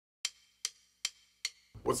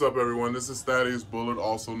What's up, everyone? This is Thaddeus Bullard,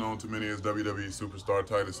 also known to many as WWE superstar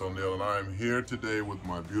Titus O'Neil, and I am here today with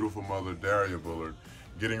my beautiful mother, Daria Bullard,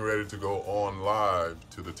 getting ready to go on live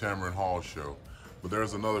to the Tamron Hall show. But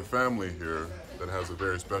there's another family here that has a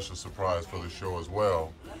very special surprise for the show as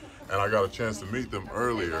well, and I got a chance to meet them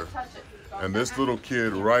earlier. And this little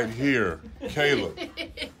kid right here, Caleb,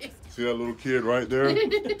 see that little kid right there?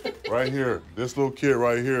 Right here, this little kid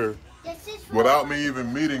right here, without me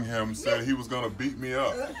even meeting him, said he was going to beat me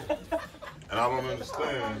up. And I don't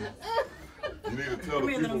understand. You need to tell the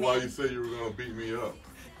people why you say you were going to beat me up.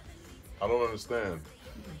 I don't understand.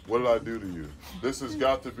 What did I do to you? This has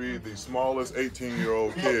got to be the smallest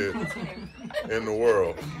 18-year-old kid in the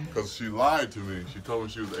world. Because she lied to me. She told me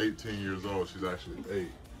she was 18 years old. She's actually 8.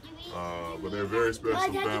 But they're a very special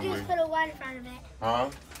family. All you have to do is put a 1 in front of it. Huh?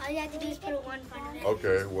 All you have to do is put a 1 in front of it.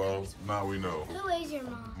 Okay, well, now we know. Who is your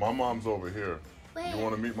mom? My mom's over here. Where? You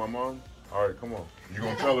want to meet my mom? All right, come on. You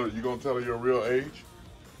gonna tell her? You gonna tell her your real age?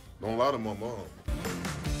 Don't lie to my mom.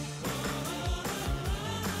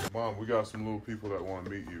 Mom, we got some little people that want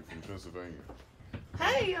to meet you from Pennsylvania.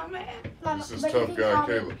 Hey, young man. This is tough guy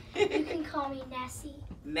Caleb. You can call me Nessie.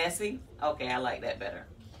 Nessie? Okay, I like that better.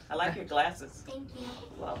 I like your glasses. Thank you.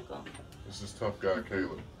 Welcome. This is tough guy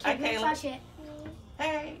Caleb. Hi, Can you Caleb. touch it?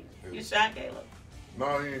 Hey, you shy, Caleb?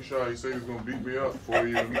 No, he ain't shy. He said he was gonna beat me up before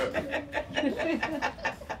he even met me.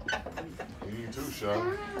 He ain't too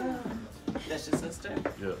shy. That's your sister?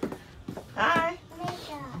 Yeah. Hi.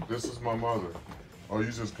 Makeup. This is my mother. Oh,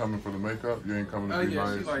 you just coming for the makeup? You ain't coming to be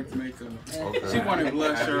nice? She likes makeup. Okay. She wanted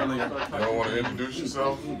blush earlier. You don't want to introduce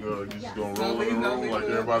yourself? You just gonna roll in the room like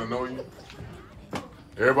everybody know you?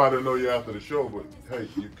 Everybody know you after the show, but hey,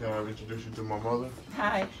 can I introduce you to my mother?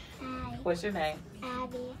 Hi. Hi. What's your name?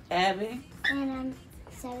 Abby. Abby? And I'm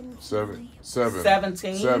 17. Seven.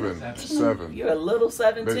 17? You're a little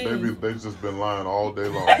 17? They just been lying all day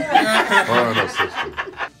long. Her and her sister.